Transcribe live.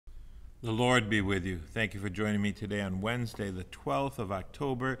The Lord be with you. Thank you for joining me today on Wednesday, the 12th of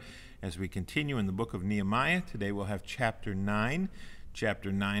October, as we continue in the book of Nehemiah. Today we'll have chapter 9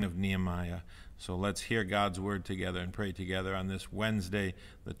 of Nehemiah. So let's hear God's word together and pray together on this Wednesday,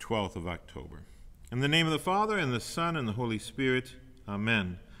 the 12th of October. In the name of the Father, and the Son, and the Holy Spirit,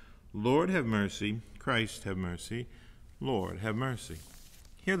 Amen. Lord, have mercy. Christ, have mercy. Lord, have mercy.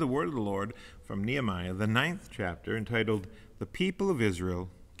 Hear the word of the Lord from Nehemiah, the 9th chapter, entitled, The People of Israel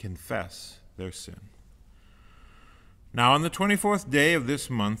Confess Their Sin. Now on the 24th day of this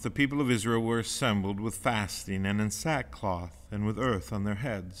month, the people of Israel were assembled with fasting and in sackcloth and with earth on their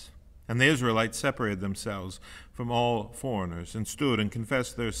heads. And the Israelites separated themselves from all foreigners and stood and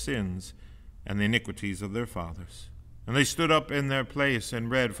confessed their sins and the iniquities of their fathers. And they stood up in their place and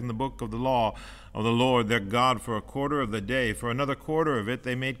read from the book of the law of the Lord their God for a quarter of the day. For another quarter of it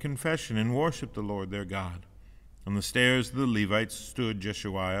they made confession and worshipped the Lord their God. On the stairs of the Levites stood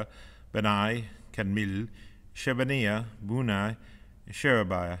Jeshuiah, Benai, Kadmiel, Shebaniah, Bunai,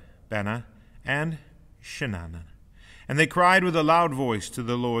 Sherebiah, Bana, and Shenanan. And they cried with a loud voice to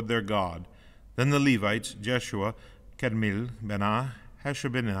the Lord their God. Then the Levites, Jeshua, Kadmiel, Benai,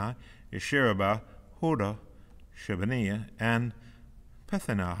 Hashabinah, Sherebiah, Hoda, Shebaniah, and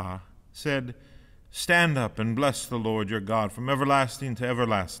Pethanah, said, Stand up and bless the Lord your God from everlasting to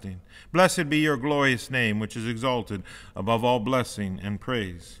everlasting. Blessed be your glorious name, which is exalted above all blessing and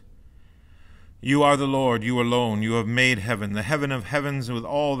praise. You are the Lord, you alone. You have made heaven, the heaven of heavens with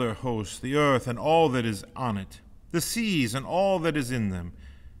all their hosts, the earth and all that is on it, the seas and all that is in them.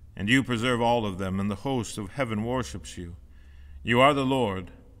 And you preserve all of them, and the host of heaven worships you. You are the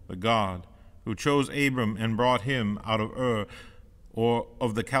Lord, the God, who chose Abram and brought him out of Ur, or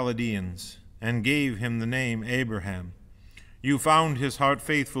of the Chaldeans, and gave him the name Abraham. You found his heart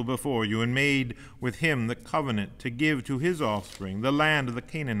faithful before you, and made with him the covenant to give to his offspring the land of the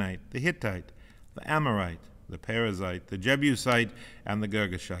Canaanite, the Hittite, the Amorite, the Perizzite, the Jebusite, and the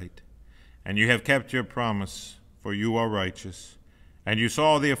Girgashite. And you have kept your promise, for you are righteous. And you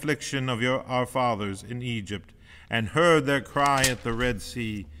saw the affliction of our fathers in Egypt, and heard their cry at the Red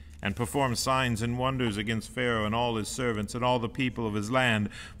Sea, and performed signs and wonders against Pharaoh and all his servants and all the people of his land,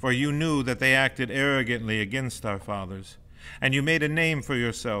 for you knew that they acted arrogantly against our fathers. And you made a name for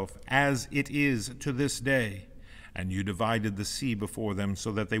yourself, as it is to this day. And you divided the sea before them,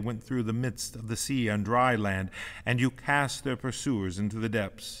 so that they went through the midst of the sea on dry land, and you cast their pursuers into the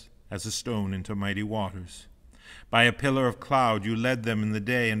depths, as a stone into mighty waters. By a pillar of cloud you led them in the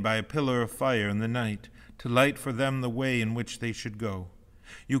day, and by a pillar of fire in the night, to light for them the way in which they should go.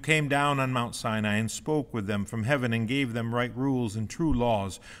 You came down on Mount Sinai and spoke with them from heaven and gave them right rules and true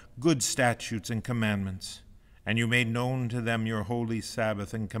laws, good statutes and commandments. And you made known to them your holy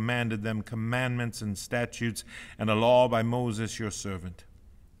Sabbath and commanded them commandments and statutes and a law by Moses your servant.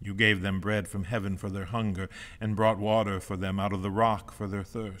 You gave them bread from heaven for their hunger and brought water for them out of the rock for their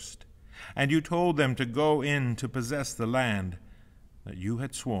thirst. And you told them to go in to possess the land that you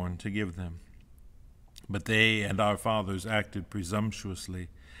had sworn to give them. But they and our fathers acted presumptuously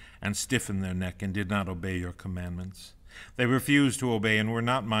and stiffened their neck and did not obey your commandments. They refused to obey and were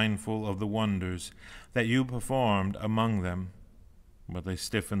not mindful of the wonders that you performed among them. But they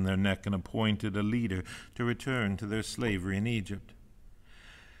stiffened their neck and appointed a leader to return to their slavery in Egypt.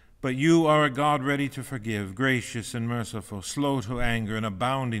 But you are a God ready to forgive, gracious and merciful, slow to anger, and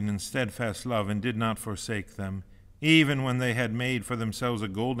abounding in steadfast love, and did not forsake them, even when they had made for themselves a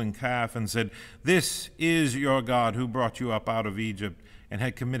golden calf and said, This is your God who brought you up out of Egypt, and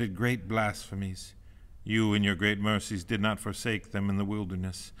had committed great blasphemies. You in your great mercies did not forsake them in the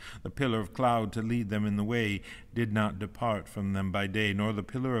wilderness. The pillar of cloud to lead them in the way did not depart from them by day, nor the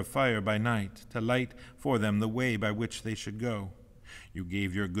pillar of fire by night, to light for them the way by which they should go. You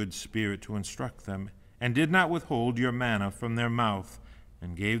gave your good spirit to instruct them, and did not withhold your manna from their mouth,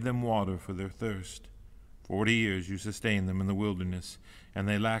 and gave them water for their thirst. 40 years you sustained them in the wilderness, and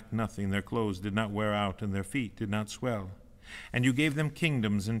they lacked nothing. Their clothes did not wear out, and their feet did not swell. And you gave them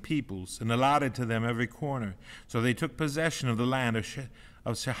kingdoms and peoples, and allotted to them every corner. So they took possession of the land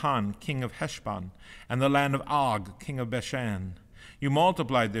of Sihon, king of Heshbon, and the land of Og, king of Bashan. You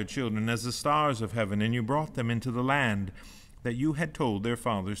multiplied their children as the stars of heaven, and you brought them into the land that you had told their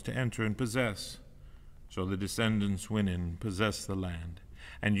fathers to enter and possess. So the descendants went in and possessed the land.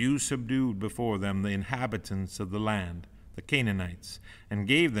 And you subdued before them the inhabitants of the land, the Canaanites, and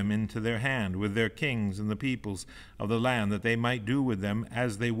gave them into their hand with their kings and the peoples of the land, that they might do with them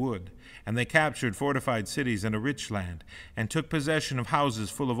as they would. And they captured fortified cities and a rich land, and took possession of houses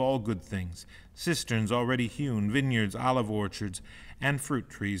full of all good things, cisterns already hewn, vineyards, olive orchards, and fruit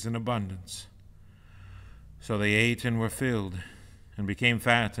trees in abundance. So they ate and were filled, and became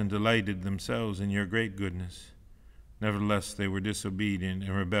fat and delighted themselves in your great goodness. Nevertheless, they were disobedient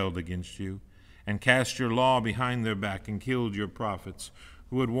and rebelled against you, and cast your law behind their back and killed your prophets,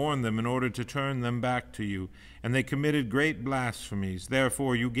 who had warned them in order to turn them back to you. And they committed great blasphemies.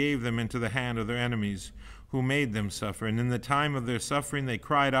 Therefore you gave them into the hand of their enemies, who made them suffer. And in the time of their suffering they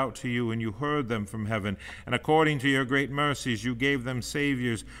cried out to you, and you heard them from heaven. And according to your great mercies you gave them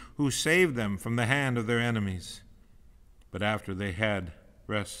saviors, who saved them from the hand of their enemies. But after they had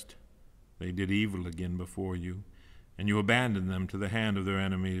rest, they did evil again before you, and you abandoned them to the hand of their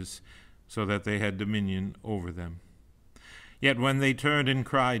enemies, so that they had dominion over them. Yet when they turned and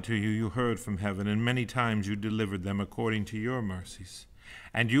cried to you, you heard from heaven, and many times you delivered them according to your mercies.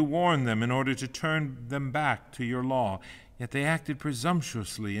 And you warned them in order to turn them back to your law. Yet they acted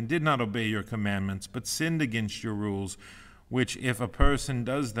presumptuously and did not obey your commandments, but sinned against your rules, which if a person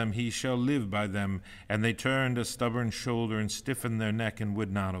does them, he shall live by them. And they turned a stubborn shoulder and stiffened their neck and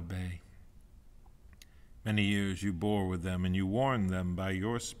would not obey. Many years you bore with them, and you warned them by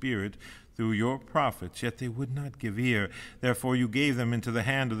your Spirit through your prophets, yet they would not give ear. Therefore you gave them into the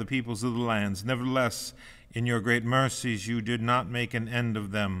hand of the peoples of the lands. Nevertheless, in your great mercies you did not make an end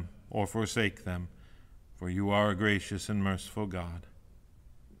of them or forsake them, for you are a gracious and merciful God.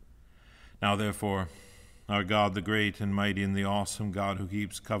 Now therefore, our God, the great and mighty and the awesome God, who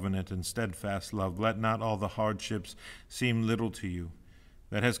keeps covenant and steadfast love, let not all the hardships seem little to you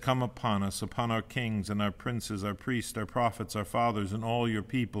that has come upon us, upon our kings and our princes, our priests, our prophets, our fathers, and all your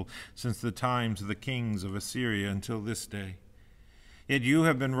people, since the times of the kings of Assyria until this day. Yet you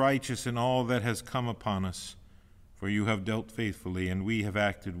have been righteous in all that has come upon us, for you have dealt faithfully, and we have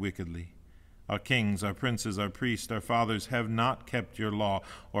acted wickedly. Our kings, our princes, our priests, our fathers have not kept your law,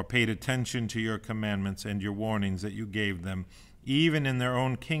 or paid attention to your commandments and your warnings that you gave them, even in their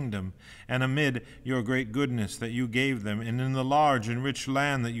own kingdom, and amid your great goodness that you gave them, and in the large and rich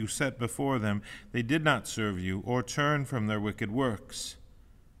land that you set before them, they did not serve you or turn from their wicked works.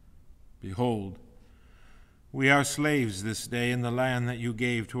 Behold, we are slaves this day in the land that you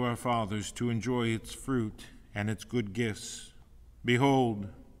gave to our fathers to enjoy its fruit and its good gifts. Behold,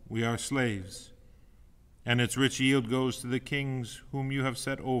 we are slaves, and its rich yield goes to the kings whom you have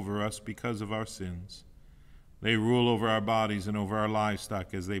set over us because of our sins. They rule over our bodies and over our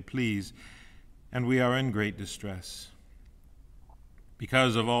livestock as they please, and we are in great distress.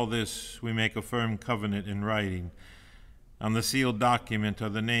 Because of all this, we make a firm covenant in writing. On the sealed document are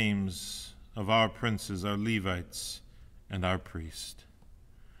the names of our princes, our Levites, and our priests.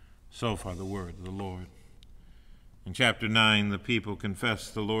 So far the word of the Lord. In chapter 9, the people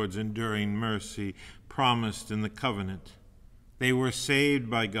confess the Lord's enduring mercy promised in the covenant. They were saved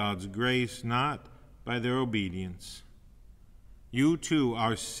by God's grace, not by their obedience. You too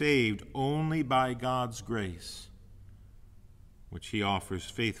are saved only by God's grace, which he offers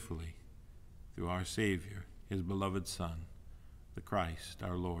faithfully through our Savior, his beloved Son, the Christ,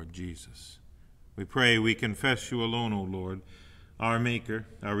 our Lord Jesus. We pray, we confess you alone, O Lord, our Maker,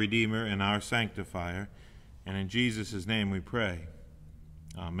 our Redeemer, and our Sanctifier, and in Jesus' name we pray.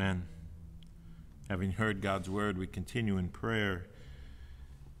 Amen. Having heard God's word, we continue in prayer.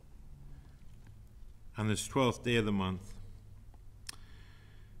 On this 12th day of the month,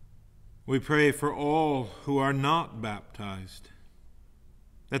 we pray for all who are not baptized,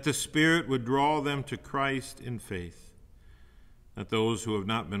 that the Spirit would draw them to Christ in faith, that those who have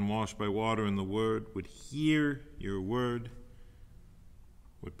not been washed by water in the word would hear your word,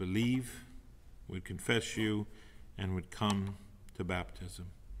 would believe, would confess you, and would come to baptism.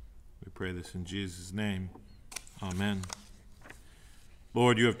 We pray this in Jesus' name. Amen.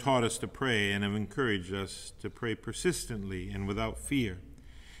 Lord, you have taught us to pray and have encouraged us to pray persistently and without fear.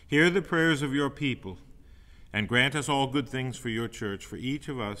 Hear the prayers of your people, and grant us all good things for your church, for each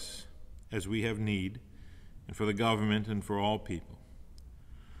of us as we have need, and for the government and for all people.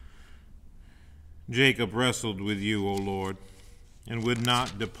 Jacob wrestled with you, O Lord, and would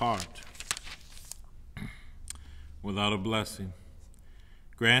not depart without a blessing.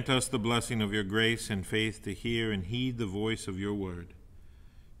 Grant us the blessing of your grace and faith to hear and heed the voice of your word.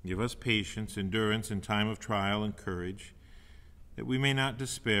 Give us patience, endurance in time of trial, and courage, that we may not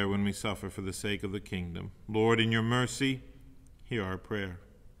despair when we suffer for the sake of the kingdom. Lord, in your mercy, hear our prayer.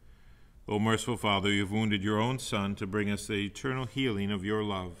 O merciful Father, you have wounded your own Son to bring us the eternal healing of your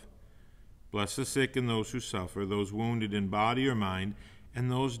love. Bless the sick and those who suffer, those wounded in body or mind, and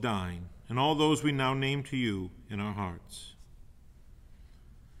those dying, and all those we now name to you in our hearts.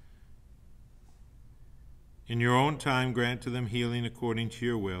 In your own time, grant to them healing according to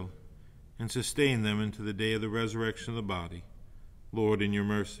your will, and sustain them into the day of the resurrection of the body. Lord, in your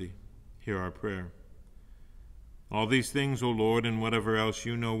mercy, hear our prayer. All these things, O Lord, and whatever else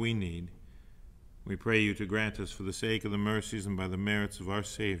you know we need, we pray you to grant us for the sake of the mercies and by the merits of our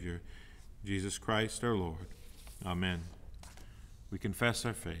Savior, Jesus Christ our Lord. Amen. We confess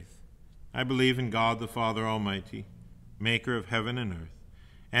our faith. I believe in God the Father Almighty, maker of heaven and earth,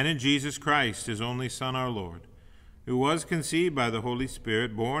 and in Jesus Christ, his only Son, our Lord, who was conceived by the Holy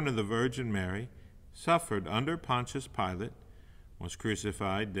Spirit, born of the Virgin Mary, suffered under Pontius Pilate, was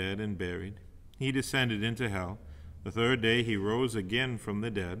crucified, dead, and buried. He descended into hell. The third day he rose again from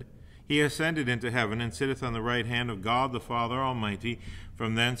the dead. He ascended into heaven and sitteth on the right hand of God the Father Almighty.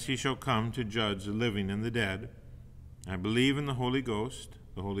 From thence he shall come to judge the living and the dead. I believe in the Holy Ghost,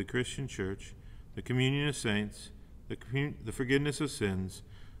 the Holy Christian Church, the communion of saints, the forgiveness of sins,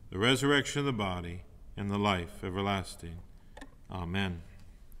 the resurrection of the body, and the life everlasting. Amen.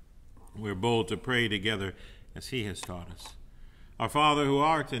 We're bold to pray together as he has taught us. Our Father who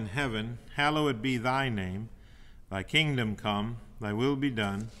art in heaven, hallowed be thy name. Thy kingdom come, thy will be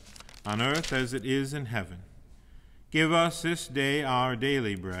done, on earth as it is in heaven. Give us this day our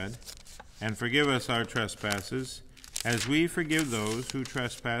daily bread, and forgive us our trespasses, as we forgive those who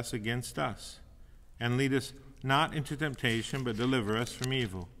trespass against us. And lead us not into temptation, but deliver us from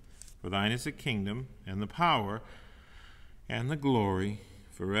evil. For thine is the kingdom, and the power, and the glory,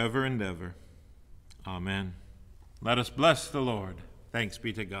 forever and ever. Amen. Let us bless the Lord. Thanks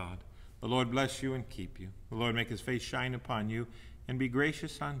be to God. The Lord bless you and keep you. The Lord make his face shine upon you and be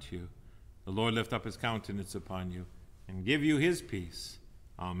gracious unto you. The Lord lift up his countenance upon you and give you his peace.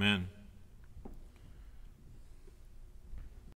 Amen.